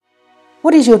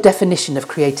What is your definition of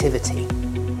creativity?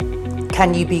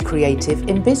 Can you be creative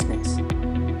in business?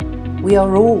 We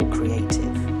are all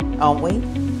creative, aren't we?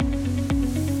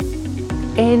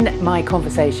 In my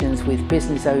conversations with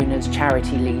business owners,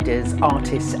 charity leaders,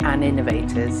 artists and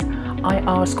innovators, I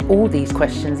ask all these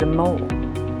questions and more.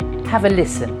 Have a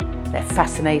listen. They're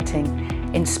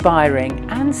fascinating, inspiring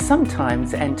and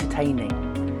sometimes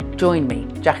entertaining. Join me,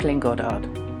 Jacqueline Goddard.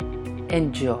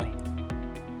 Enjoy.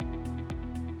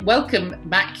 Welcome,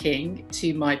 Matt King,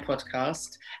 to my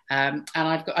podcast. And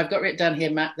I've got written down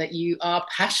here, Matt, that you are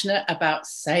passionate about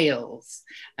sales.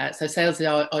 So sales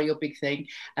are your big thing.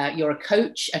 You're a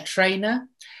coach, a trainer.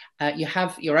 You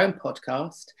have your own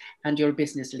podcast, and you're a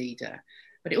business leader.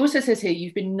 But it also says here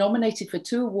you've been nominated for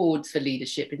 2 awards for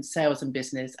leadership in sales and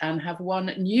business, and have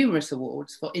won numerous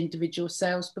awards for individual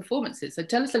sales performances. So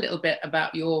tell us a little bit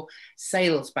about your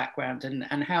sales background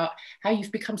and how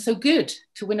you've become so good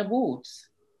to win awards.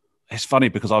 It's funny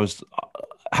because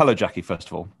hello, Jackie, first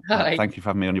of all. Hi. Thank you for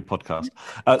having me on your podcast.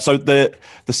 So the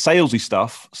salesy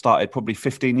stuff started probably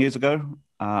 15 years ago,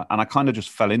 and I kind of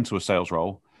just fell into a sales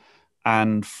role.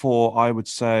 And for, I would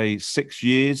say, 6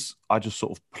 years, I just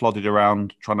sort of plodded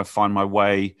around trying to find my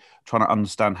way, trying to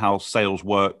understand how sales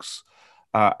works.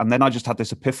 And then I just had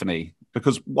this epiphany,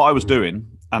 because what I was doing,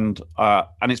 and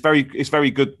it's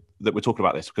very good that we're talking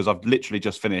about this, because I've literally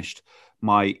just finished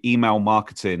my email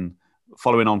marketing,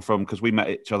 following on from, because we met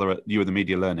each other at You and the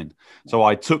Media Learning. So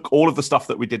I took all of the stuff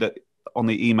that we did on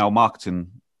the email marketing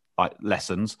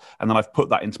lessons, and then I've put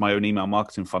that into my own email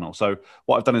marketing funnel. So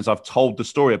what I've done is I've told the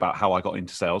story about how I got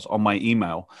into sales on my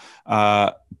email.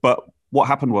 But what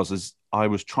happened was I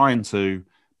was trying to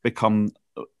become,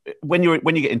 when you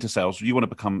get into sales, you want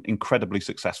to become incredibly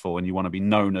successful, and you want to be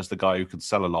known as the guy who can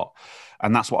sell a lot.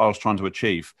 And that's what I was trying to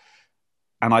achieve.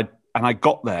 And I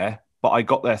got there, but I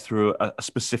got there through a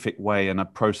specific way and a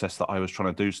process that I was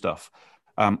trying to do stuff.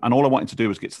 And all I wanted to do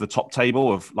was get to the top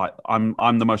table of, like,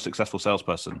 I'm the most successful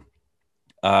salesperson.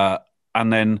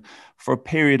 And then for a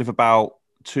period of about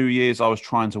 2 years, I was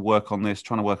trying to work on this.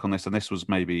 And this was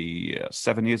maybe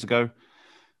 7 years ago.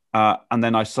 And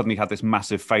then I suddenly had this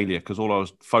massive failure, because all I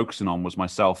was focusing on was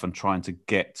myself and trying to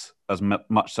get as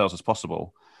much sales as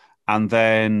possible. And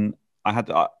then I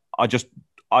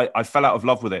fell out of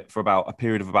love with it for about a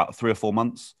period of about 3 or 4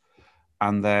 months.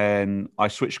 And then I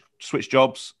switched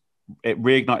jobs. It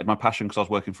reignited my passion, because I was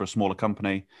working for a smaller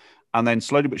company. And then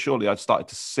slowly but surely, I started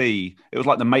to see, it was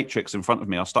like the Matrix in front of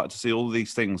me. I started to see all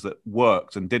these things that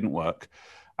worked and didn't work.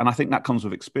 And I think that comes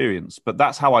with experience. But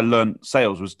that's how I learned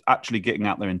sales, was actually getting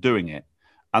out there and doing it.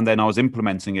 And then I was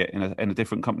implementing it in a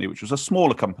different company, which was a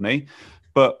smaller company,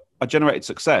 but I generated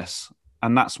success.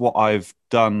 And that's what I've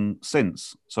done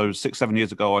since. So 6-7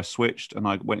 years ago, I switched, and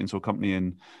I went into a company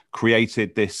and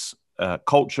created this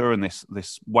culture and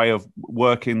this way of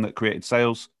working that created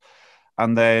sales.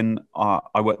 And then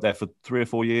I worked there for 3 or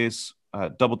 4 years,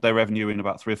 doubled their revenue in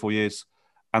about 3 or 4 years.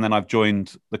 And then I've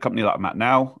joined the company that I'm at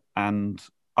now, and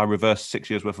I reversed 6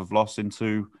 years worth of loss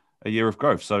into a year of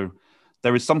growth. So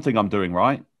there is something I'm doing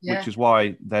right, which is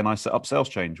why then I set up Sales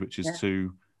Change, which is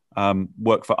to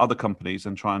work for other companies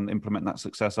and try and implement that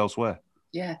success elsewhere.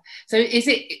 Yeah. So is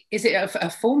it a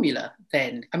formula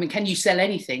then? I mean, can you sell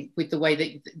anything with the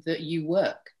way that you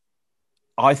work?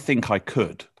 I think I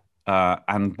could.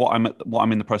 And what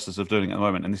I'm in the process of doing at the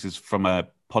moment, and this is from a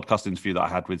podcast interview that I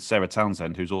had with Sarah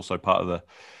Townsend, who's also part of the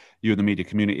You and the Media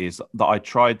community, is that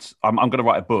I'm going to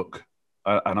write a book,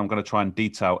 and I'm going to try and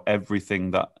detail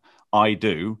everything that I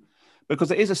do,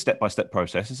 because it is a step-by-step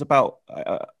process. It's about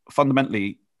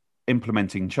fundamentally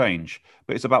implementing change,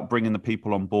 but it's about bringing the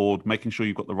people on board, making sure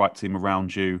you've got the right team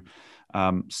around you,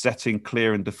 setting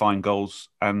clear and defined goals.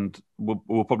 And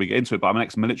we'll probably get into it, but I'm an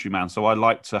ex-military man, so I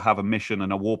like to have a mission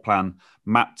and a war plan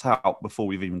mapped out before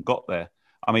we've even got there.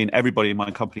 I mean, everybody in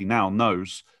my company now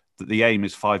knows that the aim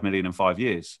is 5 million in 5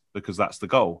 years, because that's the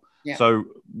goal. Yeah. So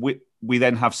we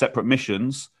then have separate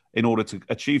missions in order to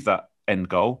achieve that end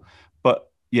goal. But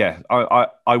yeah,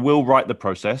 I will write the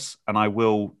process and I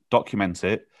will document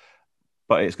it,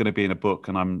 but it's going to be in a book,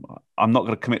 and I'm not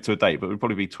going to commit to a date, but it would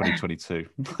probably be 2022.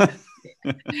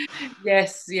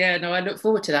 Yes, yeah, no, I look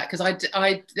forward to that, because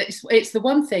it's the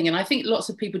one thing, and I think lots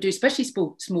of people do, especially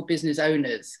small business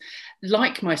owners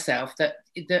like myself, that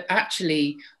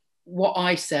actually what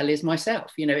I sell is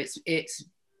myself. You know, it's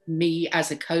me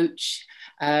as a coach,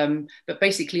 but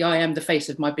basically I am the face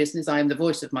of my business. I am the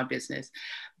voice of my business.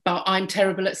 But I'm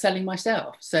terrible at selling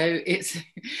myself. So it's,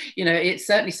 it's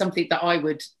certainly something that I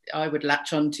would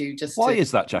latch on to. Why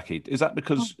is that, Jackie? Is that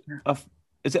because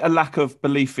is it a lack of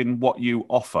belief in what you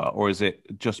offer, or is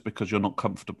it just because you're not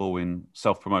comfortable in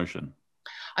self-promotion?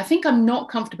 I think I'm not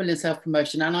comfortable in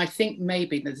self-promotion, and I think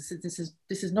maybe this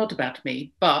is not about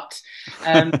me, but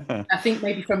I think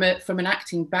maybe from an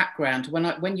acting background,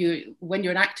 when you're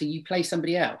an actor, you play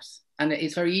somebody else, and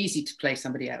it's very easy to play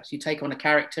somebody else. You take on a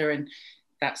character, and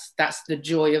that's the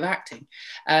joy of acting.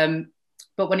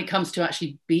 But when it comes to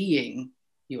actually being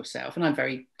yourself, and I'm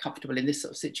very comfortable in this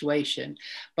sort of situation,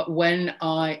 but when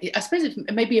I suppose it's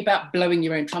maybe about blowing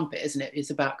your own trumpet, isn't it? It's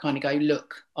about kind of going,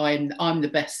 look, I'm the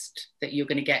best that you're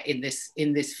going to get in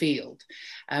this field,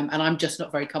 and I'm just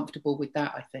not very comfortable with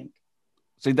that, I think.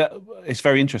 See, that it's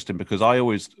very interesting, because I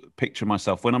always picture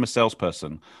myself, when I'm a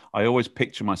salesperson, I always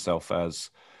picture myself as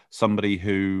somebody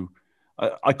who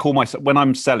I call myself, when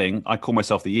I'm selling, I call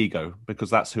myself the ego,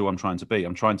 because that's who I'm trying to be.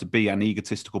 I'm trying to be an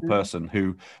egotistical person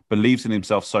who believes in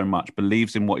himself so much,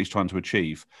 believes in what he's trying to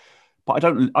achieve. But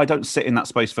I don't sit in that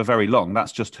space for very long.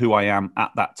 That's just who I am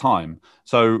at that time.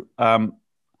 So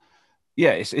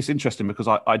yeah, it's interesting, because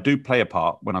I do play a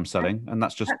part when I'm selling, and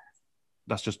that's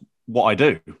just what I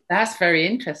do. That's very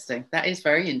interesting. That is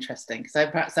very interesting. So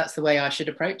perhaps that's the way I should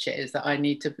approach it, is that I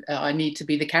need to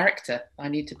be the character. I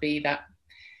need to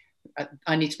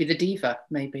be the diva,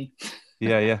 maybe.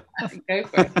 Yeah. Go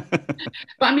for it.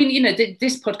 But I mean,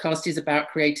 this podcast is about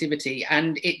creativity,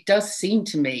 and it does seem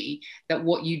to me that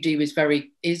what you do is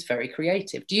very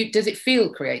creative. Does it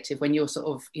feel creative when you're sort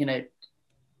of,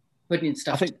 putting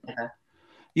stuff together?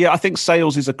 Yeah, I think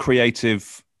sales is a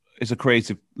creative,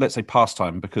 let's say,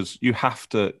 pastime, because you have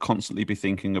to constantly be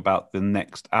thinking about the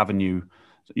next avenue.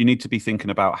 You need to be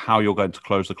thinking about how you're going to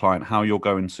close the client, how you're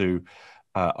going to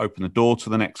open the door to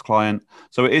the next client.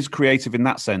 So it is creative in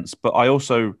that sense. But I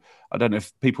don't know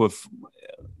if people have,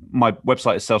 my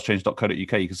website is saleschange.co.uk. You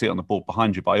can see it on the board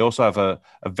behind you. But I also have a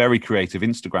very creative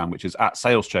Instagram, which is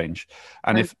 @saleschange.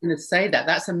 And I was going to say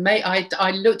that's amazing.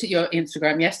 I looked at your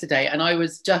Instagram yesterday, and I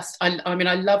was just, I mean,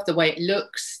 I love the way it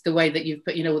looks, the way that you've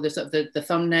put, all the sort of the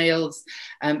thumbnails.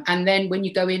 And then when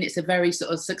you go in, it's a very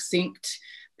sort of succinct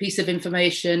piece of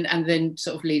information, and then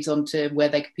sort of leads on to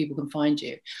where people can find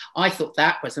you. I thought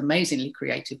that was amazingly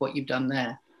creative, what you've done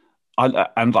there.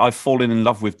 I've fallen in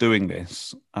love with doing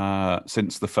this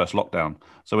since the first lockdown.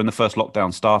 So when the first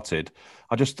lockdown started,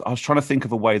 I was trying to think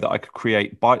of a way that I could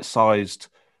create bite-sized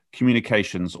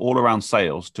communications all around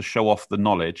sales to show off the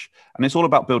knowledge. And it's all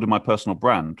about building my personal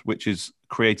brand, which is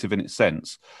creative in its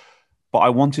sense. But I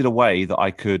wanted a way that I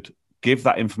could give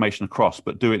that information across,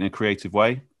 but do it in a creative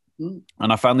way.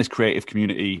 And I found this creative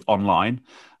community online,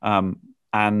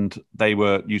 and they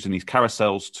were using these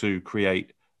carousels to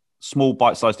create small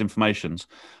bite-sized informations.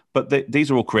 But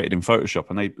these are all created in Photoshop,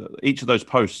 and each of those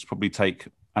posts probably take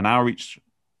an hour each.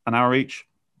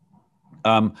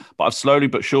 But I've slowly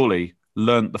but surely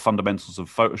learned the fundamentals of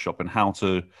Photoshop and how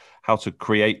to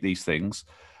create these things,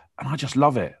 and I just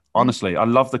love it. Honestly, I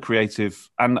love the creative,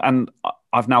 and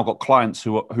I've now got clients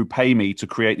who pay me to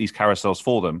create these carousels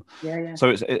for them. Yeah.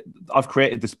 So I've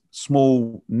created this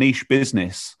small niche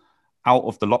business out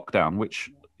of the lockdown, which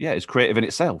is creative in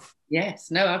itself.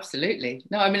 Yes, no, absolutely.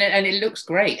 No, I mean, and it looks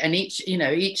great. And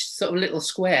each sort of little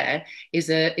square is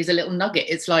a little nugget.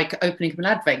 It's like opening up an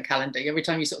advent calendar. Every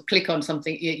time you sort of click on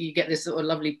something, you get this sort of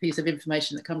lovely piece of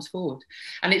information that comes forward,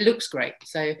 and it looks great.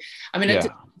 So, I mean,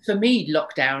 for me,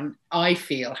 lockdown, I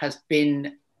feel, has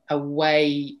been a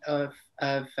way of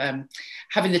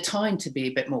having the time to be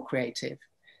a bit more creative,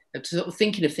 sort of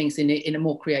thinking of things in a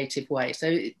more creative way.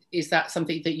 So is that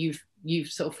something that you've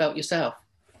sort of felt yourself?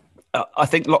 I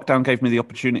think lockdown gave me the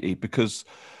opportunity, because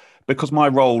my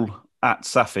role at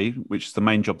Safi, which is the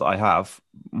main job that I have,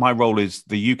 my role is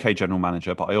the UK general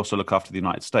manager, but I also look after the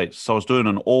United States. So I was doing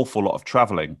an awful lot of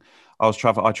traveling. I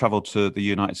traveled to the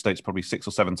United States probably 6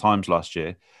 or 7 times last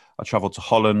year. I traveled to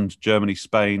Holland, Germany,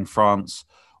 Spain, France,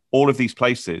 all of these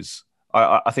places.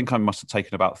 I think I must have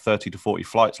taken about 30 to 40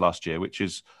 flights last year, which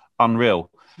is unreal.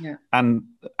 Yeah. And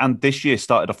this year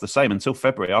started off the same until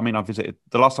February. I mean,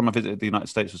 the last time I visited the United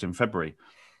States was in February.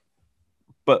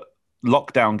 But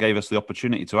lockdown gave us the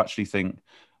opportunity to actually think,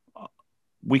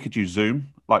 we could use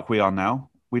Zoom like we are now.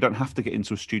 We don't have to get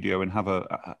into a studio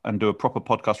and do a proper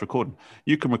podcast recording.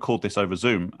 You can record this over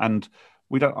Zoom, and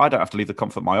I don't have to leave the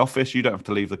comfort of my office. You don't have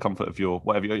to leave the comfort of your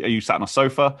whatever. Are you sat on a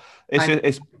sofa?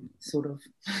 It's sort of.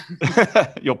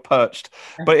 You're perched,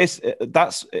 but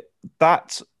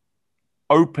that's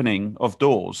opening of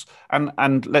doors.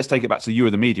 And let's take it back to You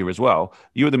Are the Media as well.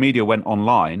 You Are the Media went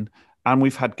online, and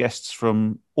we've had guests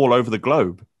from all over the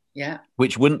globe. Yeah,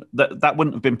 which wouldn't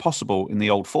have been possible in the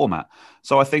old format.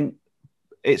 So I think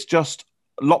it's just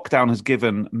lockdown has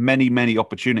given many, many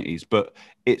opportunities, but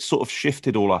it sort of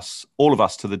shifted all of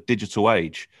us to the digital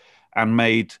age, and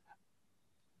made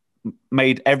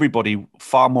made everybody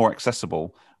far more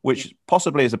accessible, which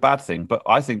possibly is a bad thing, but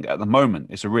I think at the moment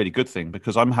it's a really good thing,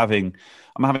 because I'm having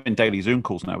daily Zoom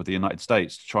calls now with the United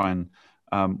States to try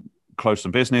and close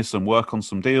some business and work on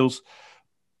some deals,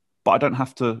 but I don't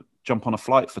have to jump on a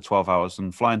flight for 12 hours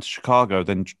and fly into Chicago,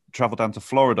 then travel down to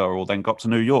Florida, or then go up to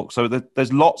New York. So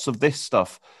there's lots of this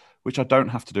stuff which I don't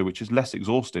have to do, which is less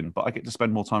exhausting, but I get to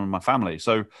spend more time with my family.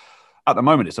 So at the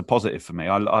moment, it's a positive for me.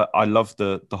 I love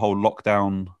the whole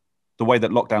lockdown, the way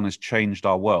that lockdown has changed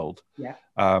our world. Yeah.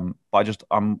 But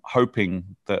I'm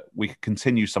hoping that we can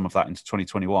continue some of that into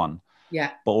 2021.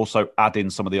 Yeah. But also add in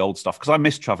some of the old stuff, because I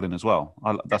miss traveling as well.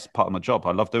 That's part of my job.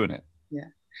 I love doing it. Yeah.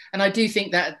 And I do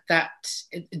think that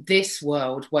this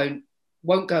world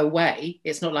won't go away.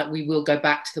 It's not like we will go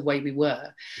back to the way we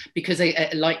were, because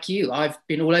like you, I've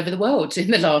been all over the world in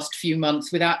the last few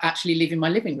months without actually leaving my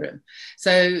living room.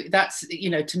 So that's,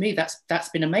 to me, that's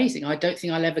been amazing. I don't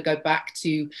think I'll ever go back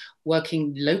to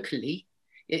working locally.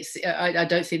 I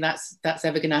don't think that's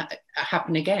ever going to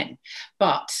happen again.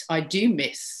 But I do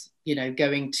miss,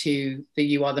 going to the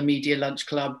You Are the Media Lunch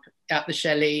Club at the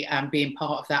Shelley and being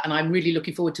part of that. And I'm really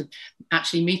looking forward to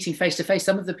actually meeting face to face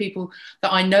some of the people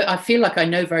that I feel like I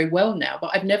know very well now,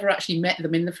 but I've never actually met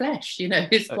them in the flesh.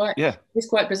 It's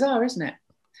quite bizarre, isn't it?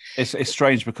 It's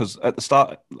strange, because at the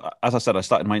start, as I said, I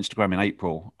started my Instagram in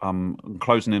April. I'm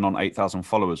closing in on 8,000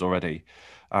 followers already,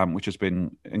 which has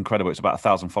been incredible. It's about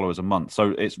 1,000 followers a month.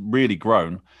 So it's really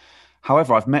grown.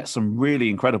 However, I've met some really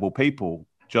incredible people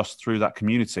just through that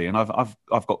community, and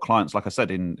I've got clients, like I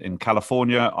said, in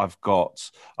California. I've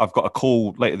got a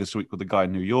call later this week with a guy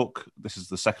in New York. This is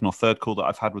the second or third call that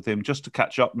I've had with him, just to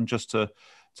catch up and just to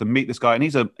meet this guy. And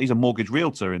he's a mortgage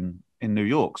realtor in New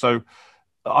York. So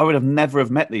I would have never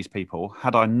have met these people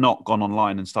had I not gone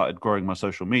online and started growing my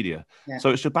social media. Yeah.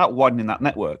 So it's about widening that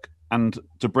network, and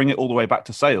to bring it all the way back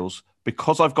to sales,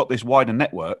 because I've got this wider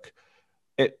network.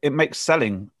 It makes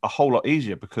selling a whole lot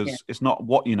easier, because it's not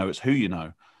what you know, it's who you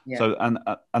know. Yeah. So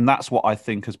and that's what I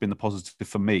think has been the positive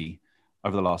for me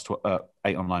over the last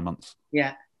 8 or 9 months.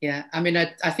 Yeah. Yeah, I mean,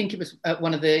 I think it was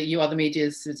one of the You Are the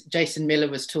Media's, Jason Miller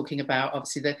was talking about,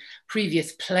 obviously, the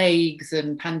previous plagues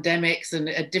and pandemics and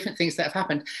different things that have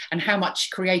happened, and how much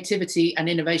creativity and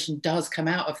innovation does come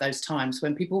out of those times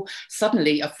when people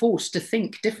suddenly are forced to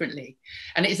think differently.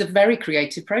 And it is a very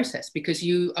creative process, because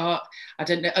you are, I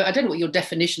don't know what your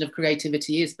definition of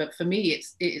creativity is, but for me,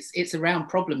 it's around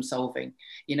problem solving.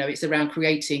 It's around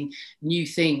creating new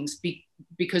things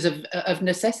because of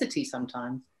necessity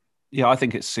sometimes. Yeah, I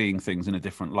think it's seeing things in a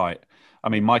different light. I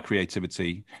mean, my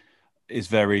creativity is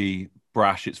very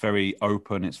brash. It's very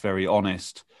open. It's very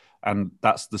honest. And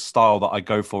that's the style that I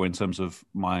go for in terms of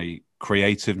my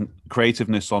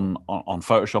creativeness on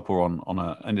Photoshop or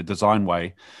in a design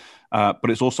way. But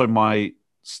it's also my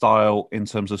style in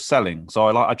terms of selling.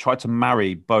 So I try to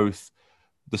marry both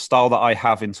the style that I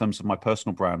have in terms of my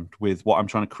personal brand with what I'm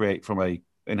trying to create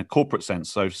in a corporate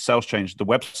sense. So Sales Change, the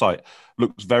website,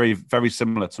 looks very, very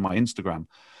similar to my Instagram.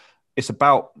 It's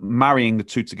about marrying the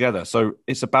two together. So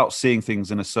it's about seeing things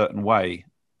in a certain way,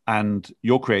 and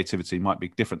your creativity might be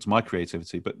different to my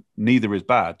creativity, but neither is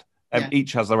bad. Yeah.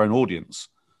 Each has their own audience.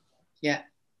 Yeah.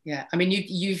 Yeah. I mean,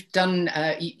 you've done,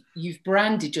 you've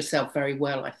branded yourself very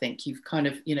well. I think you've kind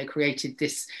of, created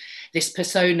this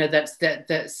persona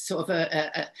that's sort of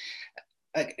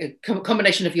a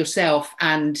combination of yourself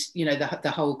and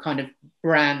the whole kind of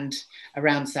brand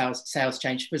around Sales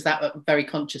Change. Was that a very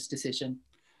conscious decision?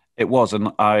 It was,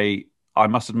 and I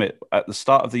must admit, at the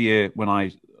start of the year, when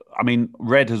I mean,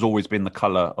 red has always been the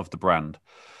color of the brand,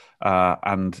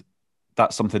 and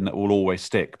that's something that will always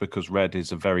stick, because red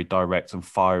is a very direct and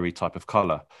fiery type of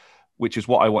color, which is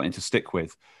what I wanted to stick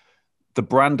with. The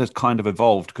brand has kind of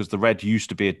evolved, because the red used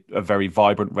to be a very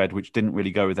vibrant red, which didn't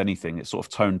really go with anything. It's sort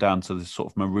of toned down to this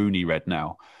sort of maroony red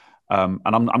now. And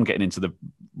I'm getting into the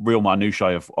real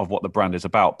minutiae of what the brand is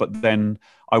about. But then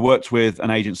I worked with an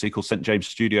agency called St. James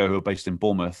Studio, who are based in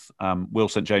Bournemouth. Will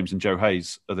St. James and Joe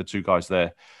Hayes are the two guys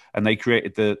there. And they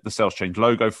created the Sales Change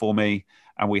logo for me.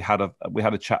 And we had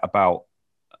a chat about,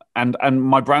 and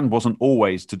my brand wasn't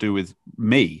always to do with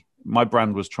me. My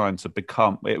brand was trying to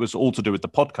become, it was all to do with the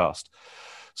podcast.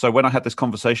 So when I had this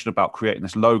conversation about creating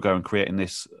this logo and creating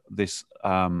this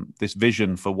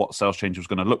vision for what Sales Change was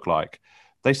going to look like,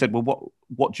 they said, well,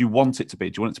 what do you want it to be?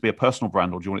 Do you want it to be a personal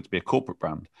brand, or do you want it to be a corporate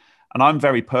brand? And I'm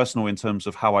very personal in terms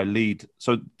of how I lead.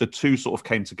 So the two sort of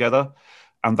came together.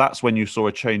 And that's when you saw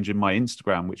a change in my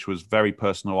Instagram, which was very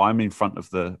personal. I'm in front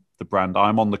of the brand.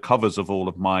 I'm on the covers of all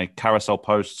of my carousel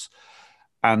posts.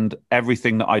 And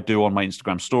everything that I do on my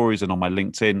Instagram stories and on my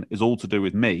LinkedIn is all to do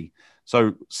with me.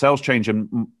 So Sales Change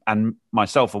and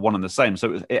myself are one and the same.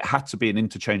 So it had to be an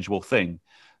interchangeable thing.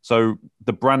 So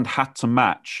the brand had to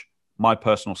match my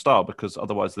personal style, because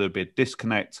otherwise there'd be a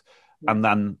disconnect. Yeah. And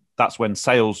then that's when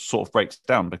sales sort of breaks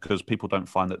down, because people don't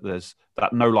find that there's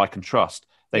that know, like, and trust.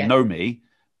 They know me,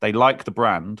 they like the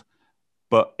brand,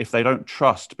 but if they don't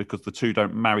trust, because the two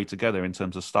don't marry together in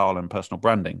terms of style and personal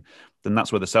branding, then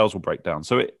that's where the sales will break down.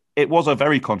 So it was a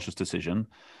very conscious decision,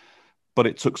 but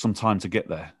it took some time to get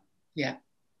there. Yeah.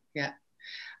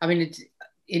 I mean,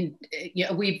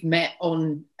 we've met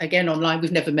online.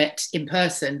 We've never met in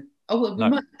person. Oh, well, we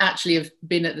might actually have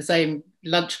been at the same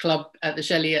lunch club at the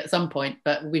Shelley at some point,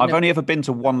 but I've only ever been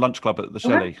to one lunch club at the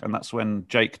Shelley, and that's when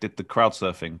Jake did the crowd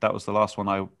surfing. That was the last one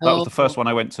that was the first one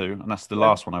I went to, and that's the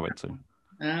last one I went to.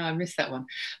 I missed that one.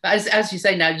 But as you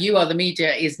say, now You Are the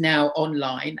Media is now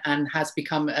online and has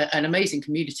become an amazing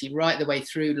community right the way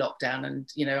through lockdown. And,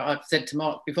 you know, I've said to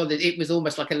Mark before that it was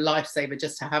almost like a lifesaver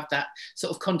just to have that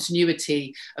sort of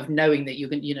continuity of knowing that you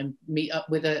can, you know, meet up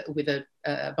with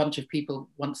a bunch of people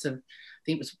once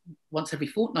every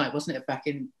fortnight, wasn't it, back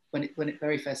in when it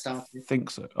very first started? I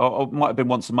think so. Or it might have been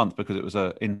once a month, because it was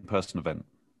an in-person event.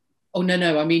 Oh,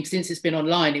 no. I mean, since it's been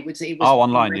online, it was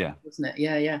online, yeah. Wasn't it?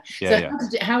 Yeah. So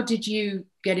how did you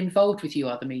get involved with You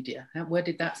Are the Media? Where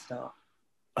did that start?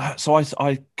 So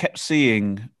I kept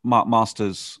seeing Mark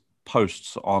Masters'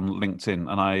 posts on LinkedIn,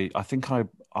 and I think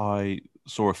I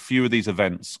saw a few of these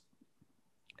events.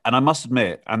 And I must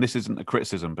admit, and this isn't a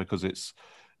criticism, because it's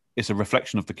a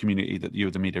reflection of the community that You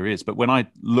Are the Media is. But when I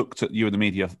looked at You Are the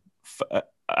Media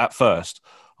at first,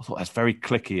 I thought, that's very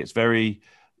cliquey. It's very,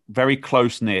 very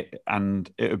close knit,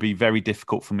 and it would be very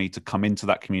difficult for me to come into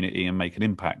that community and make an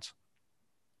impact.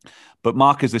 But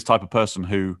Mark is this type of person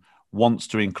who wants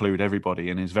to include everybody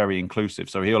and is very inclusive.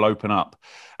 So he'll open up.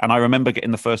 And I remember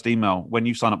getting the first email when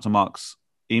you sign up to Mark's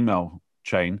email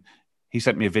chain. He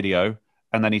sent me a video,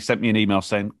 and then he sent me an email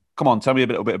saying, "Come on, tell me a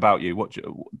little bit about you.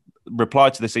 Reply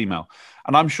to this email."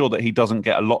 And I'm sure that he doesn't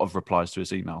get a lot of replies to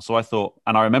his email. So I thought,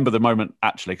 and I remember the moment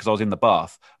actually, because I was in the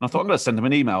bath, and I thought, I'm going to send him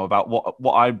an email about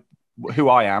who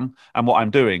I am and what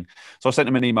I'm doing. So I sent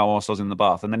him an email whilst I was in the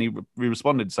bath, and then he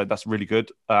responded and said, "That's really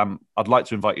good. I'd like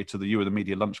to invite you to the You Are the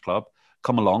Media Lunch Club.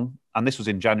 Come along." And this was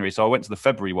in January. So I went to the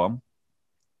February one,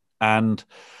 and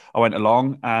I went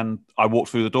along, and I walked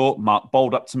through the door. Mark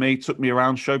bowled up to me, took me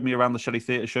around, showed me around the Shelley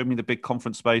Theatre, showed me the big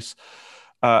conference space.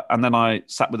 And then I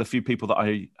sat with a few people that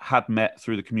I had met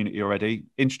through the community already,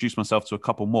 introduced myself to a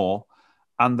couple more.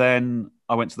 And then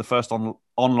I went to the first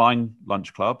online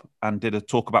lunch club and did a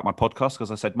talk about my podcast, because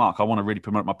I said, "Mark, I want to really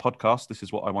promote my podcast. This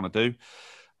is what I want to do."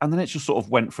 And then it just sort of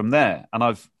went from there. And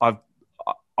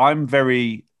I'm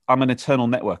an eternal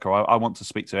networker. I want to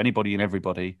speak to anybody and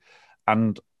everybody.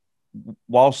 And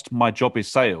whilst my job is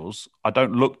sales, I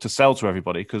don't look to sell to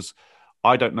everybody, because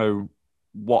I don't know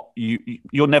what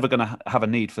you're never going to have a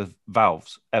need for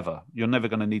valves ever. You're never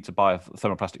going to need to buy a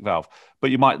thermoplastic valve,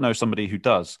 but you might know somebody who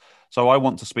does. So I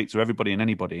want to speak to everybody and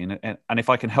anybody, and if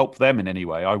I can help them in any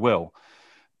way, I will.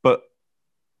 But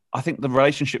I think the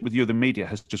relationship with You Are the Media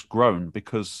has just grown,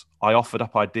 because I offered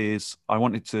up ideas. I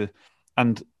wanted to,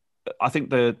 and I think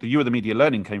the You Are the Media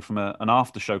learning came from an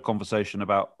after show conversation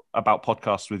about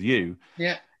podcasts with you.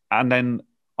 Yeah. And then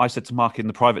I said to Mark in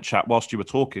the private chat whilst you were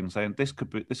talking, saying this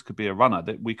could be a runner,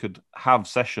 that we could have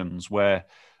sessions where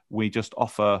we just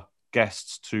offer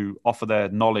guests to offer their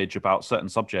knowledge about certain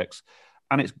subjects,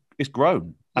 and it's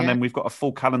grown. And then we've got a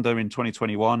full calendar in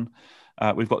 2021.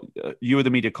 We've got You Are the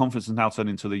Media conference has now turned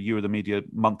into the You Are the Media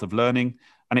month of learning,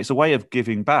 and it's a way of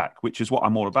giving back, which is what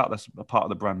I'm all about. That's a part of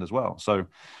the brand as well. So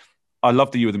I love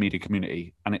the You Are the Media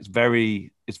community, and it's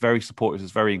very supportive,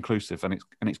 it's very inclusive, and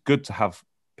it's good to have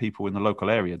people in the local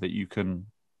area that you can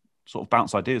sort of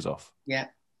bounce ideas off. Yeah.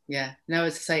 No,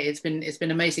 as I say, it's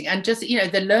been amazing. And just, you know,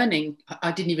 the learning,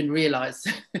 I didn't even realize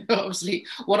obviously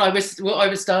what I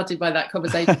was started by that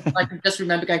conversation. I can just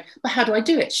remember going, but how do I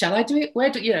do it? Shall I do it?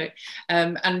 Where do you know?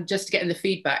 And just getting the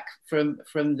feedback from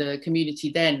the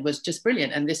community then was just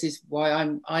brilliant. And this is why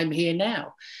I'm here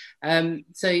now.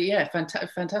 So yeah,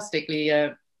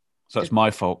 fantastically. So it's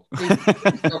my fault.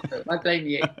 I blame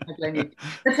you.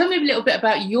 So tell me a little bit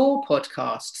about your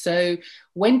podcast. So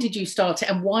when did you start it,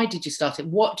 and why did you start it?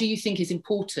 What do you think is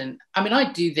important? I mean,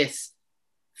 I do this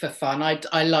for fun.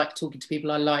 I like talking to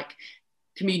people. I like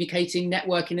communicating,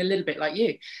 networking a little bit like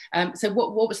you. So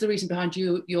what was the reason behind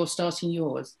your starting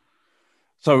yours?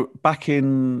 So back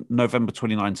in November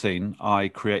 2019, I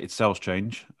created Sales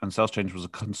Change, and Sales Change was a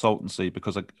consultancy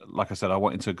because, like I said, I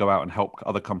wanted to go out and help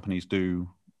other companies do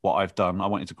what I've done. I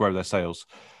wanted to grow their sales.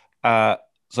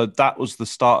 So that was the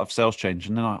start of Sales Change.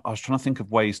 And then I was trying to think of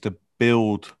ways to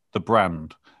build the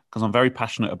brand, because I'm very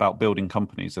passionate about building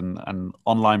companies, and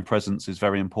online presence is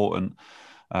very important.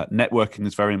 Networking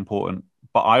is very important.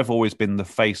 But I've always been the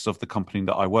face of the company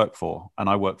that I work for. And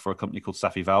I work for a company called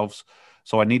Safi Valves.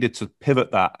 So I needed to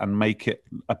pivot that and make it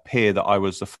appear that I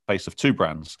was the face of two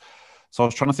brands. So I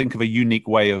was trying to think of a unique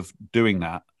way of doing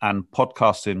that. And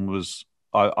podcasting was,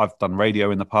 I've done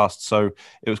radio in the past. So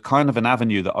it was kind of an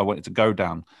avenue that I wanted to go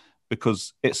down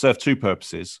because it served two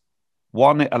purposes.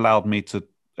 One, it allowed me to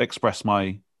express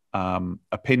my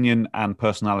opinion and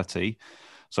personality.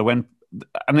 So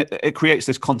it creates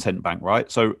this content bank, right?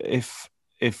 So if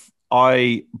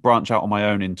I branch out on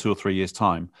my own in 2 or 3 years'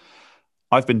 time,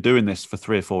 I've been doing this for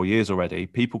 3 or 4 years already.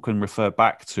 People can refer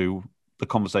back to the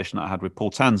conversation I had with Paul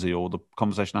Tanzi or the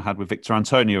conversation I had with Victor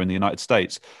Antonio in the United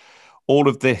States. All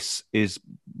of this is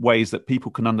ways that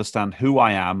people can understand who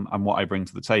I am and what I bring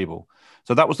to the table.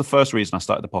 So that was the first reason I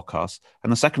started the podcast.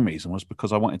 And the second reason was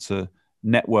because I wanted to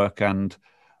network, and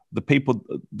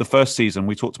the first season,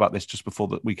 we talked about this just before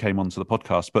that we came onto the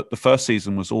podcast, but the first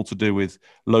season was all to do with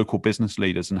local business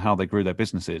leaders and how they grew their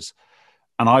businesses.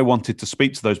 And I wanted to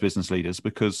speak to those business leaders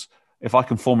because if I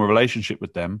can form a relationship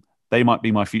with them, they might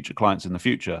be my future clients in the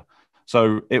future.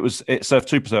 So it served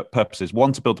two purposes: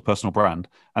 one, to build the personal brand,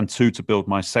 and two, to build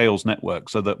my sales network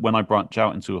so that when I branch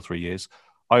out in 2 or 3 years,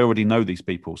 I already know these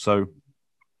people. So,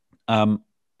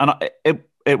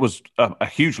 it was a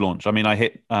huge launch. I mean, I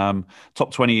hit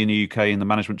top 20 in the UK in the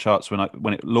management charts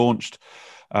when it launched.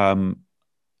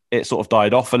 It sort of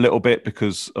died off a little bit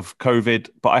because of COVID,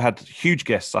 but I had huge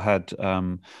guests. I had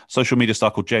social media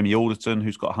star called Jamie Alderton,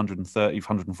 who's got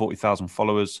 140,000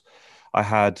 followers. I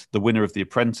had the winner of The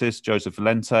Apprentice, Joseph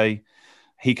Valente.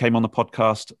 He came on the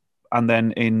podcast. And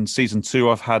then in season 2,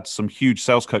 I've had some huge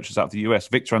sales coaches out of the US.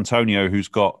 Victor Antonio, who's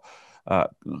got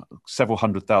several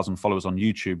 100,000 followers on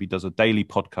YouTube. He does a daily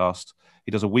podcast.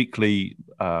 He does a weekly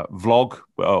vlog,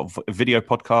 video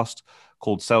podcast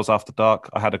called Sales After Dark.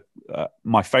 I had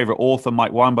my favorite author,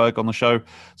 Mike Weinberg, on the show.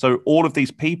 So all of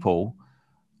these people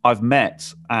I've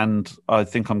met, and I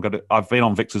think I've been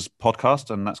on Victor's podcast,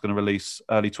 and that's going to release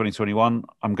early 2021.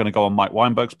 I'm going to go on Mike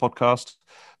Weinberg's podcast.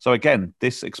 So again,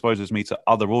 this exposes me to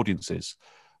other audiences.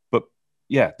 But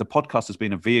yeah, the podcast has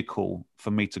been a vehicle for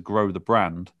me to grow the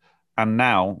brand. And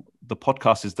now the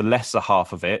podcast is the lesser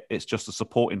half of it. It's just a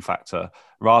supporting factor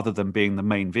rather than being the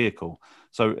main vehicle.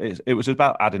 So it was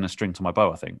about adding a string to my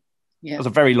bow, I think. Yeah. That was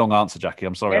a very long answer, Jackie.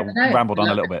 I'm sorry. Yeah, I rambled on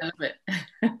a little bit.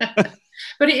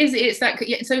 But it's that.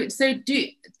 Yeah, so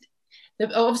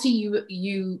obviously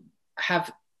you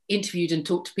have interviewed and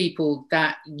talked to people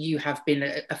that you have been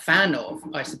a fan of,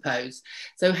 I suppose.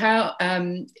 So how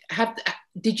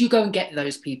did you go and get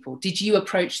those people? Did you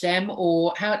approach them,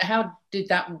 or how did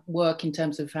that work in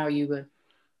terms of how you were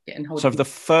getting hold of them? So the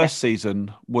first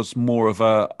season was more of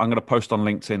I'm going to post on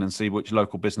LinkedIn and see which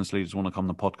local business leaders want to come on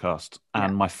the podcast.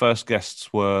 And my first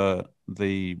guests were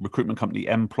the recruitment company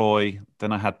Employ.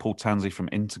 Then I had Paul Tanzi from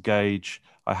Intergage.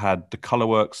 I had the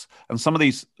Colorworks, and some of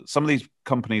these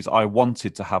companies I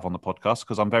wanted to have on the podcast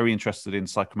because I'm very interested in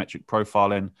psychometric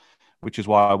profiling, which is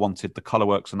why I wanted the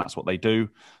Colorworks, and that's what they do.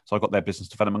 So I got their business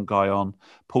development guy on.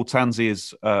 Paul Tanzi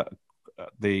is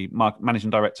the managing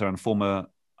director and former,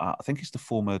 I think he's the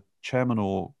former chairman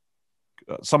or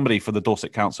somebody for the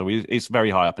Dorset Council. He's very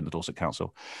high up in the Dorset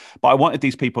Council. But I wanted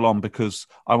these people on because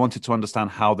I wanted to understand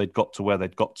how they'd got to where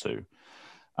they'd got to.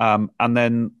 And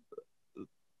then,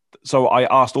 so I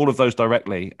asked all of those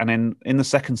directly. And then in the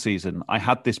second season, I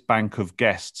had this bank of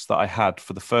guests that I had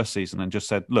for the first season and just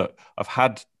said, look, I've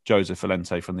had Joseph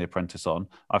Valente from The Apprentice on.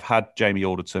 I've had Jamie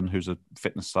Alderton, who's a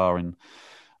fitness star. And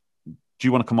do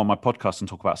you want to come on my podcast and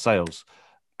talk about sales?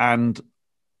 And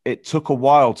it took a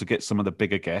while to get some of the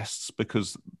bigger guests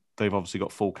because they've obviously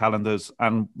got full calendars.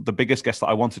 And the biggest guest that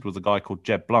I wanted was a guy called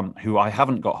Jeb Blunt, who I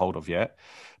haven't got hold of yet,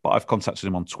 but I've contacted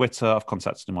him on Twitter. I've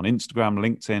contacted him on Instagram,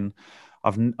 LinkedIn.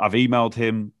 I've emailed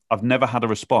him. I've never had a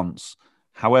response.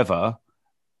 However,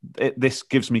 this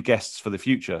gives me guests for the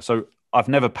future. So I've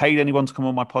never paid anyone to come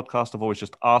on my podcast. I've always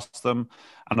just asked them,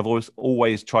 and I've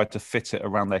always tried to fit it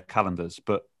around their calendars.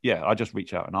 But yeah, I just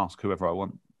reach out and ask whoever I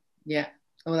want. Yeah.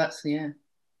 Oh, that's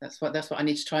what I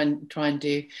need to try and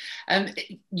do.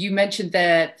 You mentioned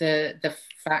there the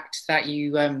fact that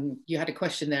you had a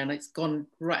question there, and it's gone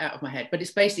right out of my head. But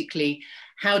it's basically,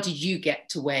 how did you get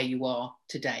to where you are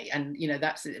today? And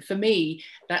that's, for me,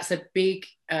 that's a big.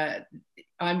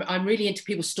 I'm really into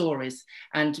people's stories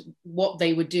and what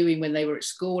they were doing when they were at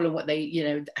school, and what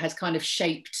they has kind of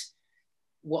shaped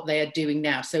what they are doing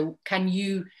now. So can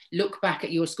you look back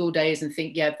at your school days and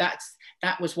think, yeah,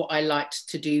 that was what I liked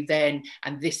to do then,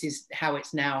 and this is how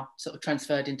it's now sort of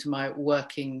transferred into my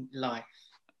working life?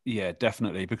 Yeah,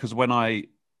 definitely. Because when I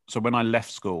so when I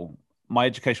left school, my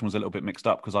education was a little bit mixed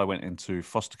up because I went into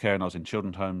foster care and I was in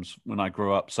children's homes when I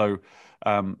grew up. So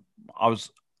I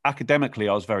was academically,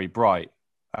 I was very bright,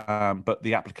 but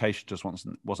the application just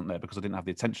wasn't there because I didn't have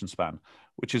the attention span,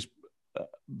 which is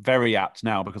very apt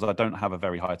now because I don't have a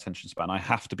very high attention span. I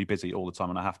have to be busy all the time,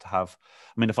 and I have to have,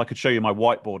 I mean, if I could show you my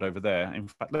whiteboard over there, in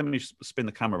fact, let me spin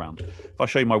the camera around. If I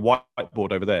show you my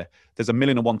whiteboard over there, there's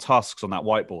 1,000,001 tasks on that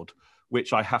whiteboard,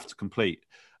 which I have to complete.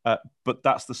 But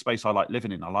that's the space I like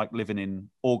living in. I like living in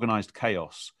organized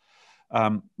chaos.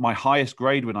 My highest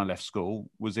grade when I left school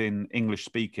was in English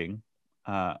speaking,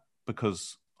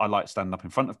 because I like standing up in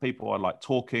front of people. I like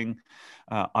talking.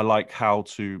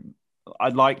 I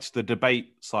liked the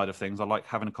debate side of things. I like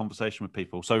having a conversation with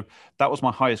people. So that was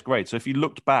my highest grade. So if you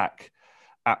looked back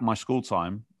at my school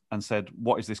time and said,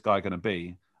 what is this guy going to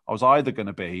be? I was either going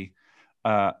to be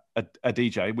a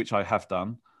DJ, which I have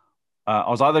done.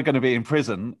 I was either going to be in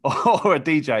prison or a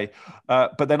DJ.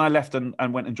 But then I left and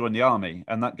went and joined the army.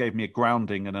 And that gave me a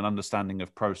grounding and an understanding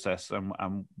of process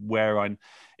and where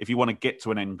if you want to get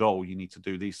to an end goal, you need to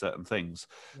do these certain things.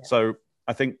 Yeah. So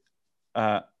I think,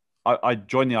 I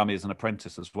joined the army as an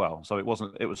apprentice as well. So it was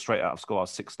straight out of school. I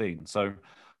was 16. So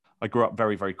I grew up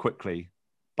very, very quickly,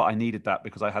 but I needed that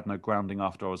because I had no grounding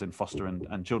after I was in foster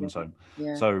and children's home.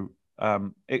 Yeah. So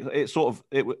it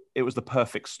was the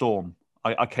perfect storm.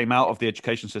 I came out of the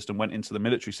education system, went into the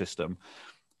military system,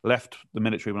 left the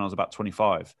military when I was about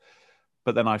 25.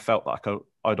 But then I felt like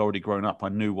I'd already grown up. I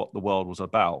knew what the world was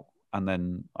about. And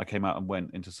then I came out and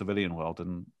went into civilian world,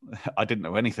 and I didn't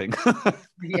know anything.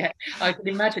 Yeah, I can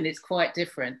imagine it's quite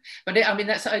different. But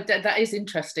that is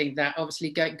interesting. That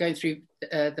obviously going through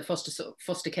the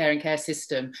foster care and care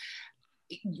system,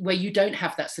 where you don't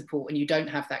have that support and you don't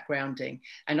have that grounding,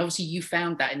 and obviously you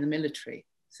found that in the military.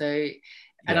 So,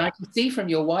 and I can see from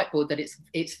your whiteboard that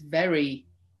it's very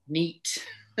neat.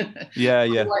 Yeah.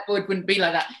 My whiteboard wouldn't be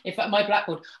like that. In fact, my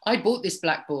blackboard, I bought this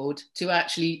blackboard to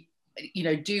actually,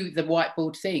 do the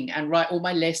whiteboard thing and write all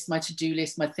my lists, my to-do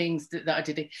list, my things that I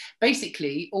did.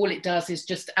 Basically, all it does is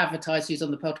just advertise who's on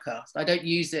the podcast. I don't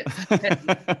use it.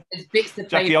 There's bits of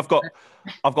Jackie, I've got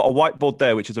a whiteboard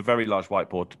there, which is a very large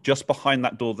whiteboard. Just behind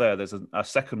that door there's a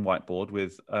second whiteboard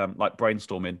with like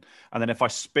brainstorming. And then if I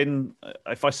spin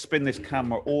this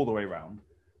camera all the way around,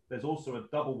 there's also a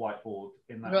double whiteboard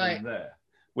in that room there,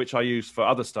 which I use for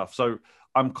other stuff. So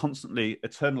I'm constantly,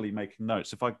 eternally making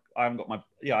notes. I have got my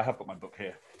book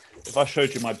here. If I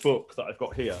showed you my book that I've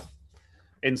got here,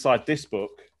 inside this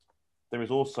book, there is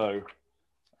also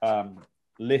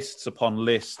lists upon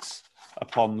lists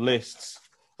upon lists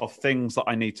of things that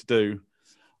I need to do.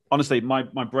 Honestly, my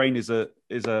brain is a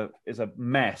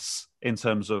mess in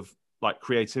terms of like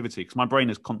creativity, because my brain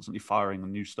is constantly firing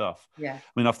on new stuff. Yeah.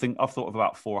 I mean, I've thought of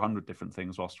about 400 different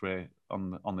things whilst we're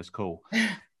on this call.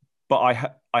 But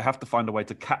I have to find a way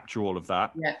to capture all of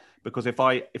that, because if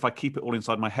I keep it all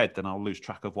inside my head, then I'll lose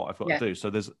track of what I've got to do. So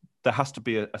there has to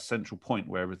be a central point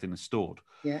where everything is stored.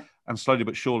 Yeah. And slowly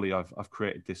but surely, I've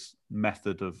created this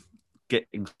method of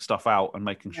getting stuff out and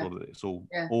making sure that it's all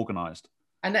organised.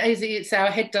 And it's our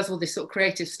head does all this sort of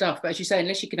creative stuff, but as you say,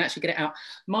 unless you can actually get it out,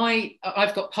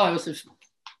 I've got piles of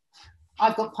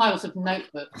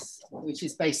notebooks, which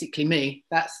is basically me.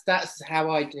 That's how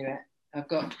I do it. I've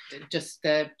got just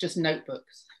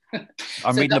notebooks.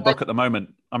 I'm reading a book at the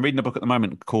moment. I'm reading a book at the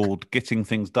moment called Getting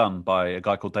Things Done by a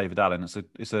guy called David Allen.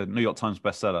 It's a New York Times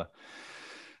bestseller.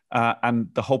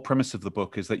 And the whole premise of the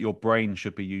book is that your brain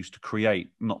should be used to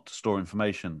create, not to store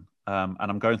information. And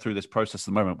I'm going through this process at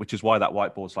the moment, which is why that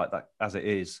whiteboard's like that as it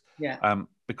is. Yeah.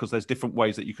 Because there's different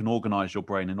ways that you can organize your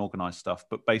brain and organize stuff.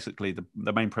 But basically,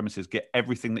 the main premise is get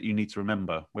everything that you need to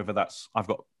remember, whether that's I've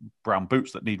got brown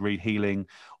boots that need rehealing,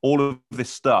 all of this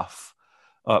stuff,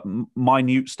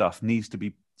 minute stuff needs to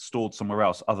be stored somewhere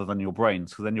else other than your brain.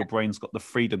 So then your brain's got the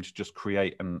freedom to just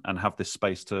create and have this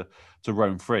space to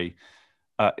roam free.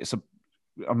 It's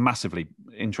a massively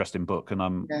interesting book, and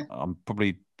I'm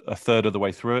probably a third of the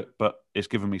way through it, but it's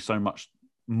given me so much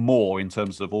more in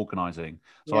terms of organizing.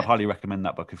 So I'd highly recommend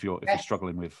that book if you're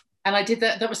struggling with. And I did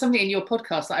that was something in your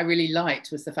podcast that I really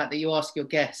liked, was the fact that you ask your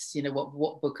guests,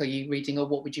 what book are you reading or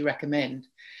what would you recommend?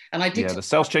 And I did. Yeah, the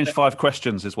Sales Change 5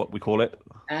 questions is what we call it.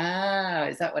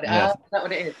 Is that what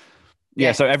it is?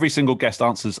 Yeah, so every single guest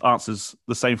answers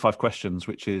the same 5 questions,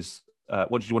 which is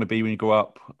what did you want to be when you grow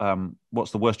up?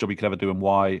 What's the worst job you could ever do and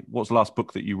why? What's the last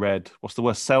book that you read? What's the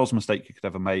worst sales mistake you could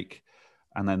ever make?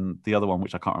 And then the other one,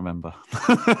 which I can't remember.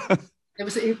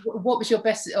 What was your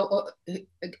best?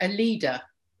 A leader?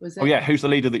 Was it? Oh yeah, who's the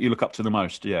leader that you look up to the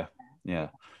most? Yeah. No,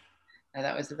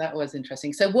 that was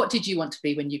interesting. So, what did you want to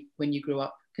be when you grew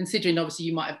up? Considering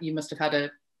obviously you must have had a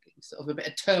sort of a bit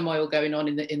of turmoil going on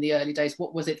in the early days.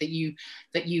 What was it that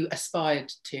you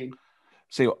aspired to?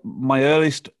 See, my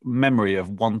earliest memory of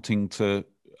wanting to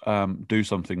do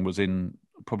something was in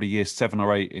probably year 7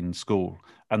 or 8 in school,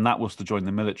 and that was to join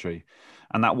the military.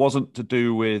 And that wasn't to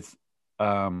do with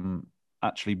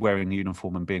actually wearing a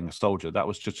uniform and being a soldier. That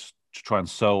was just to try and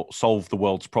solve the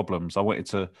world's problems. I wanted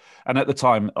to, and at the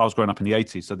time I was growing up in the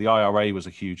 80s, so the IRA was a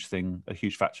huge thing, a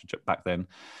huge factor back then.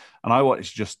 And I wanted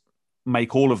to just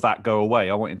make all of that go away.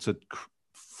 I wanted to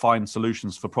find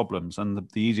solutions for problems. And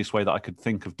the easiest way that I could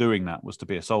think of doing that was to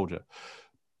be a soldier.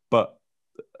 But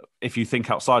if you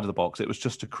think outside of the box, it was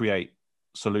just to create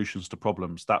solutions to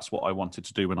problems. That's what I wanted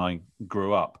to do when I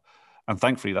grew up. And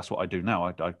thankfully, that's what I do now.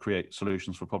 I create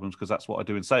solutions for problems because that's what I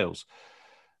do in sales.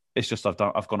 It's just I've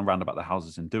gone around about the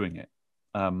houses in doing it.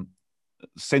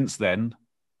 Since then,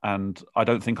 and I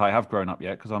don't think I have grown up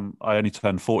yet because I only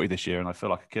turned 40 this year and I feel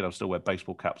like a kid. I still wear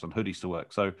baseball caps and hoodies to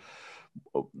work. So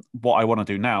what I want to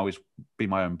do now is be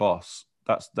my own boss.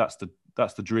 That's the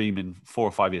dream in 4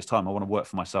 or 5 years' time. I want to work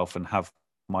for myself and have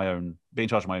my own, be in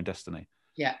charge of my own destiny.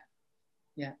 Yeah.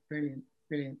 Brilliant.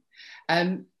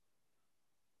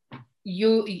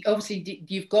 You obviously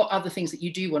you've got other things that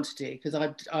you do want to do, because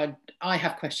I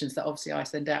have questions that obviously I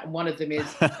send out, and one of them is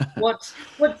what's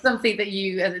something that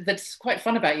you that's quite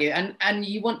fun about you, and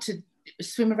you want to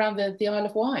swim around the Isle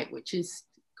of Wight, which is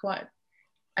quite,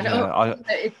 and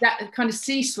it's that kind of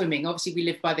sea swimming. Obviously we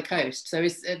live by the coast, so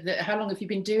how long have you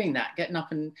been doing that, getting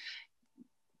up and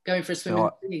going for a swim in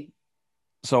the sea?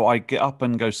 So I get up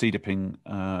and go sea dipping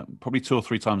probably 2 or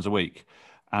 3 times a week,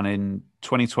 and in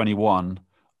 2021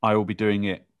 I will be doing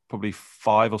it probably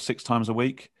 5 or 6 times a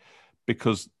week,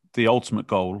 because the ultimate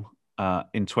goal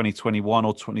in 2021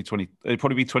 or 2020, it'd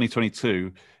probably be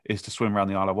 2022, is to swim around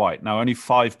the Isle of Wight. Now, only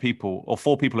 5 people or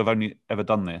 4 people have only ever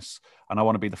done this, and I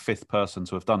want to be the 5th person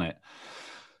to have done it.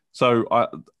 So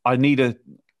I need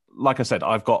like I said,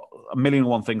 I've got a million and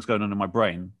one things going on in my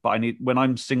brain, but when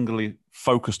I'm singly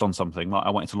focused on something, like I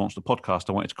wanted to launch the podcast,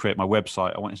 I wanted to create my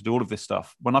website, I wanted to do all of this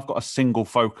stuff. When I've got a single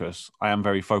focus, I am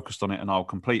very focused on it and I'll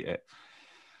complete it.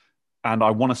 And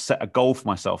I want to set a goal for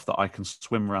myself that I can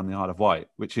swim around the Isle of Wight,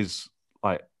 which is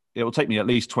like, it will take me at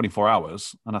least 24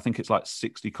 hours. And I think it's like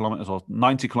 60 kilometers or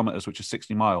 90 kilometers, which is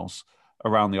 60 miles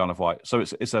around the Isle of Wight. So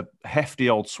it's a hefty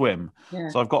old swim. Yeah.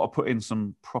 So I've got to put in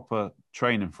some proper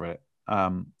training for it.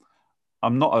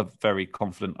 I'm not a very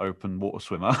confident open water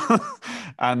swimmer.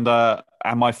 and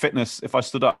my fitness, if I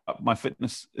stood up, my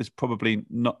fitness is probably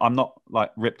not, I'm not like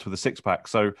ripped with a 6-pack.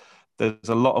 So there's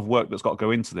a lot of work that's got to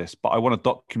go into this, but I want to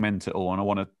document it all. And I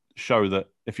want to show that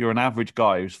if you're an average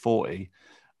guy who's 40,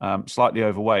 slightly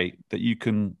overweight, that you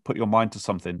can put your mind to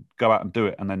something, go out and do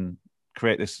it, and then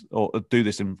create this or do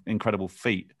this incredible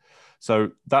feat.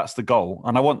 So that's the goal.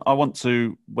 And I want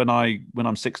to, when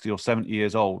I'm 60 or 70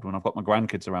 years old, when I've got my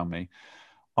grandkids around me,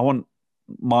 I want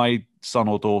my son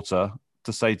or daughter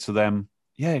to say to them,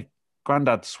 yeah,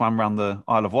 Granddad swam around the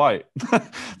Isle of Wight.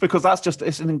 Because that's just,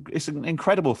 it's an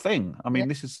incredible thing. I mean,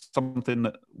 This is something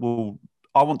that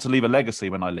I want to leave a legacy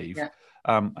when I leave. Yeah.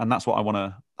 And that's what I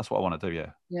want to do.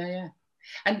 Yeah. Yeah.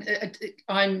 And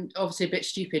I'm obviously a bit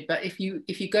stupid, but if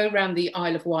you go around the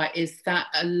Isle of Wight, is that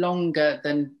longer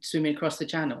than swimming across the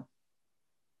Channel?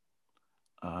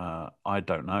 I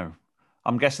don't know.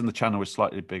 I'm guessing the Channel is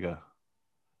slightly bigger.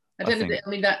 I don't know. I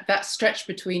mean, that stretch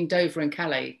between Dover and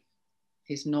Calais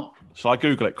is not. Shall I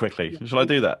Google it quickly? Shall I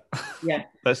do that? Yeah.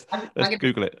 let's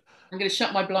Google it. I'm going to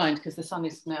shut my blind because the sun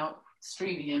is now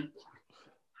streaming in.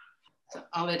 So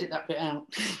I'll edit that bit out.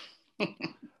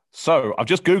 So I've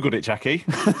just Googled it, Jackie.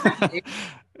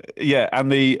 Yeah,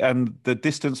 and the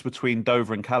distance between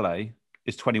Dover and Calais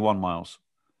is 21 miles.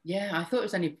 Yeah, I thought it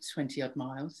was only 20 odd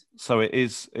miles. So it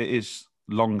is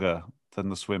longer than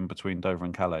the swim between Dover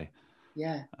and Calais.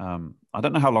 Yeah. I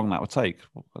don't know how long that would take.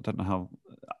 I don't know how.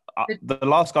 The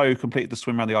last guy who completed the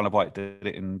swim around the Isle of Wight did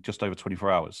it in just over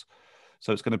 24 hours.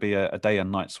 So it's going to be a day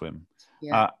and night swim.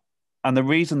 Yeah. And the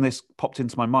reason this popped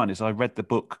into my mind is I read the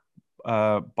book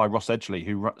by Ross Edgley,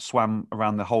 who swam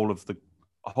around the whole of the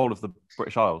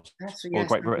British Isles or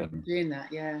Great Britain. Doing that,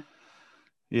 yeah.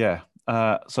 Yeah.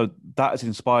 So that has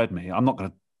inspired me. I'm not going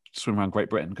to swim around Great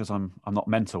Britain because I'm not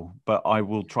mental, but I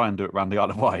will try and do it around the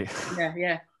Isle of Wight.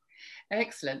 Yeah.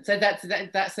 Excellent. So that's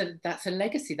a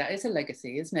legacy. That is a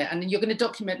legacy, isn't it? And you're going to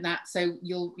document that. So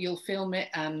you'll film it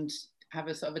and have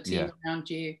a sort of a team around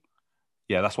you.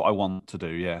 Yeah, that's what I want to do.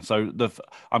 Yeah. So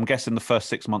I'm guessing the first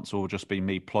 6 months will just be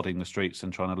me plodding the streets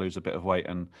and trying to lose a bit of weight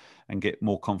and get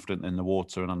more confident in the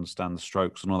water and understand the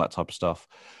strokes and all that type of stuff.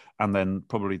 And then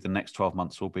probably the next 12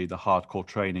 months will be the hardcore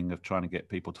training of trying to get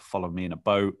people to follow me in a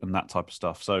boat and that type of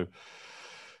stuff. So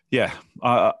Yeah.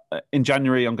 In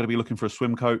January, I'm going to be looking for a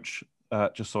swim coach,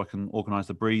 just so I can organise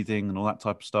the breathing and all that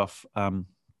type of stuff.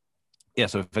 Yeah,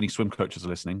 so if any swim coaches are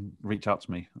listening, reach out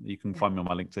to me. You can find me on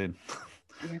my LinkedIn.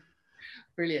 Yeah,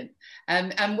 brilliant.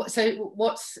 So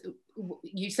what's,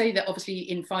 you say that obviously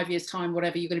in 5 years' time,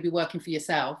 whatever, you're going to be working for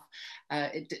yourself.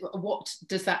 What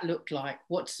does that look like?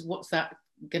 What's that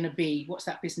going to be? What's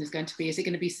that business going to be? Is it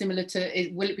going to be similar to,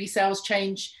 will it be Sales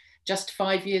Change just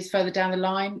 5 years further down the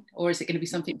line, or is it going to be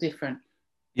something different?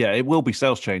 Yeah, it will be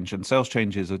Sales Change, and Sales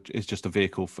Change is just a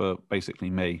vehicle for basically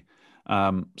me.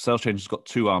 Sales Change has got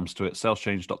two arms to it: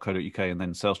 saleschange.co.uk and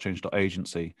then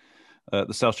saleschange.agency.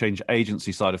 The Sales Change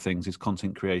agency side of things is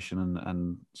content creation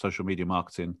and social media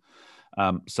marketing.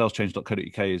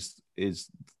 Saleschange.co.uk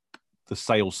is the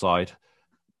sales side.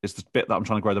 It's the bit that I'm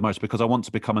trying to grow the most, because I want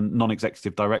to become a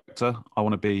non-executive director. I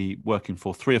want to be working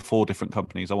for 3 or 4 different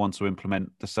companies. I want to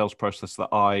implement the sales process that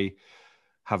I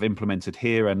have implemented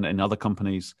here and in other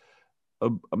companies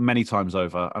many times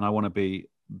over, and I want to be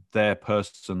their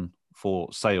person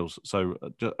for sales. So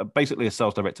basically a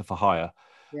sales director for hire,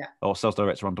 Yeah. or sales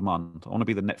director on demand. I want to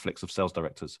be the Netflix of sales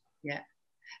directors. Yeah.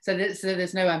 So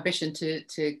there's no ambition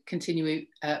to continue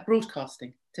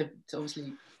broadcasting. To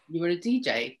obviously, you were a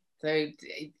DJ. So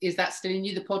is that still in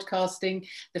you? The podcasting,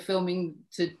 the filming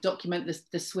to document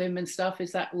the swim and stuff.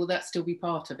 Will that still be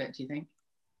part of it? Do you think?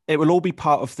 It will all be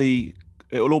part of the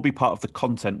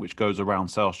content which goes around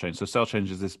Sales Change. So Sales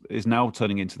Change is now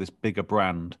turning into this bigger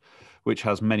brand, which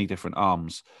has many different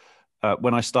arms.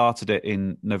 When I started it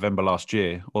in November last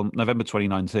year, or November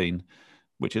 2019,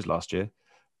 which is last year,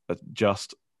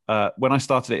 when I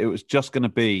started it, it was just going to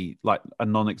be like a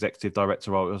non-executive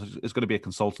director role. It's going to be a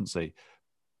consultancy,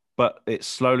 but it's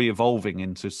slowly evolving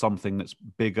into something that's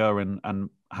bigger and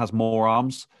has more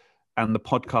arms. And the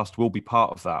podcast will be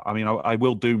part of that. I mean, I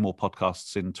will do more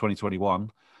podcasts in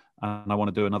 2021, and I want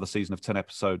to do another season of 10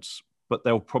 episodes, but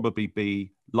there'll probably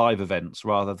be live events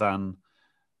rather than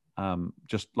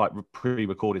just like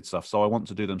pre-recorded stuff. So I want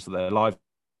to do them so they're live,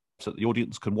 so that the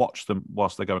audience can watch them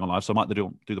whilst they're going on live. So I might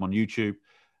do them on YouTube,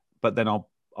 but then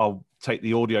I'll take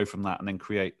the audio from that and then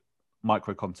create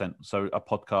micro content. So a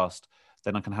podcast,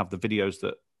 then I can have the videos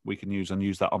that we can use and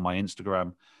use that on my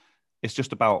Instagram. It's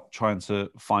just about trying to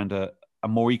find a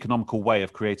more economical way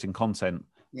of creating content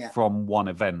from one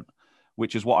event,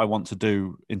 which is what I want to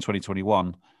do in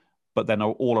 2021. But then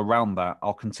all around that,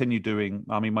 I'll continue doing.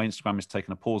 I mean, my Instagram is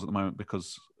taking a pause at the moment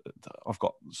because I've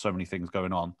got so many things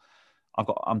going on.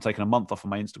 I'm taking a month off of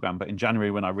my Instagram, but in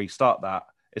January when I restart that,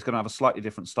 it's going to have a slightly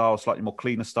different style, slightly more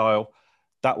cleaner style.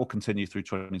 That will continue through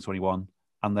 2021.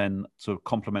 And then to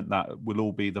complement that will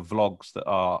all be the vlogs that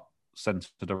are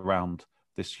centered around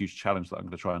this huge challenge that I'm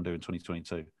going to try and do in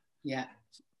 2022. Yeah.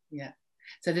 Yeah.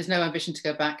 So there's no ambition to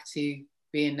go back to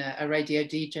being a radio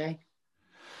DJ?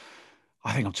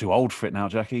 I think I'm too old for it now,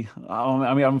 Jackie.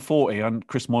 I mean, I'm 40 and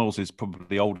Chris Moyles is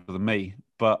probably older than me.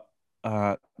 But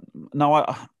no,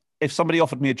 if somebody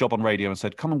offered me a job on radio and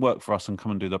said, come and work for us and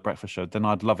come and do the breakfast show, then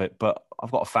I'd love it. But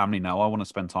I've got a family now. I want to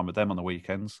spend time with them on the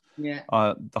weekends. Yeah.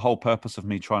 The whole purpose of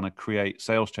me trying to create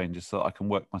Sales Changes so that I can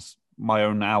work my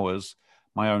own hours,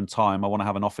 my own time. I want to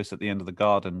have an office at the end of the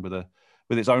garden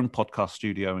with its own podcast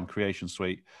studio and creation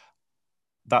suite.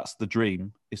 That's the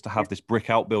dream, is to have this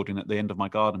brick outbuilding at the end of my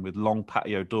garden with long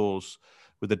patio doors,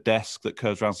 with a desk that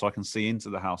curves around so I can see into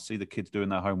the house, see the kids doing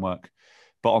their homework.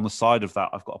 But on the side of that,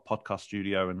 I've got a podcast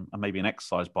studio and maybe an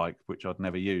exercise bike, which I'd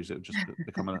never use. It would just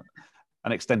become an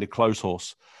extended clothes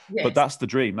horse. Yes. But that's the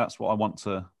dream. That's what I want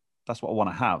to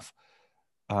have.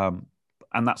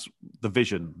 And that's the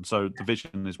vision. So the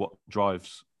vision is what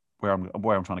drives where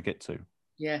I'm trying to get to.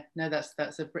 Yeah, no, that's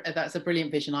a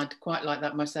brilliant vision. I'd quite like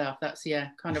that myself. That's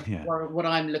kind of what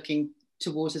I'm looking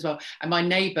towards as well. And my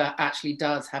neighbour actually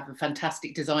does have a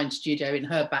fantastic design studio in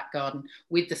her back garden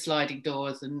with the sliding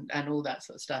doors and all that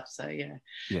sort of stuff. So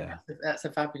that's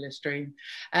a fabulous dream.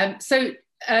 So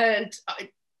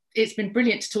it's been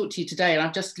brilliant to talk to you today, and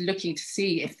I'm just looking to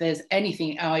see if there's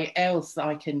anything else that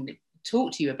I can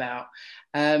talk to you about.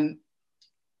 I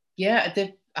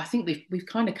think we've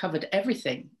kind of covered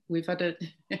everything. We've done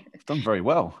very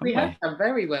well. We have done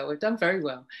very well. We've done very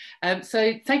well.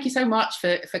 So thank you so much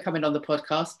for coming on the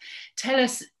podcast. Tell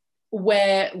us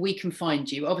where we can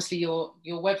find you. Obviously, your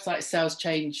website is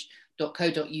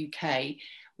saleschange.co.uk.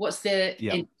 What's the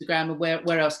Instagram, and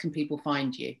where else can people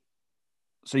find you?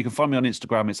 So you can find me on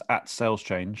Instagram. It's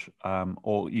 @saleschange,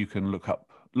 or you can look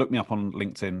me up on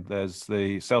LinkedIn. There's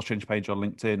the Sales Change page on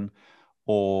LinkedIn,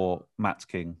 or Matt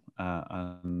King,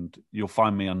 and you'll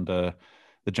find me under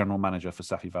the general manager for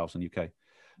Safi Valves in UK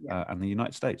and the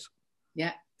United States.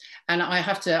 Yeah, and I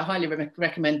have to highly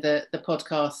recommend the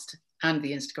podcast and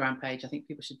the Instagram page. I think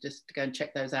people should just go and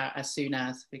check those out as soon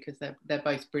as, because they're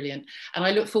both brilliant. And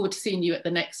I look forward to seeing you at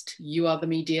the next You Are the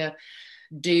Media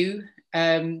do.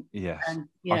 Yes.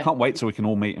 I can't wait till we can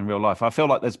all meet in real life. I feel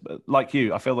like there's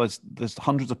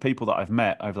hundreds of people that I've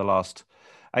met over the last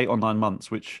 8 or 9 months,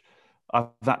 which I've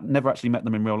never actually met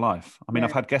them in real life. I mean,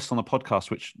 I've had guests on the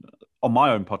podcast, on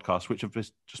my own podcast, which have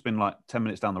just been like 10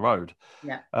 minutes down the road.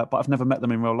 But I've never met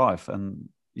them in real life. And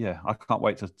I can't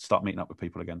wait to start meeting up with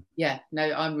people again. Yeah, no,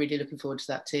 I'm really looking forward to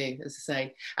that too, as I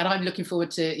say. And I'm looking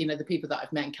forward to, the people that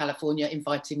I've met in California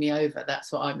inviting me over.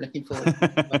 That's what I'm looking forward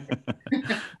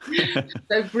to.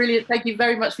 So brilliant. Thank you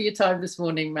very much for your time this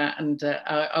morning, Matt. And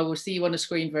I will see you on the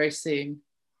screen very soon.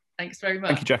 Thanks very much.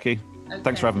 Thank you, Jackie. Okay.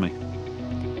 Thanks for having me.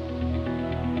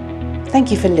 Thank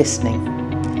you for listening.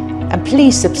 And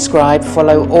please subscribe,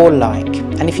 follow or like.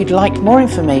 And if you'd like more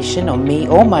information on me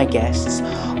or my guests,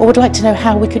 or would like to know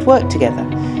how we could work together,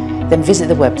 then visit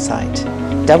the website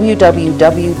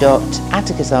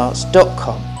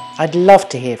www.atticusarts.com. I'd love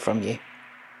to hear from you.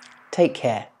 Take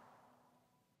care.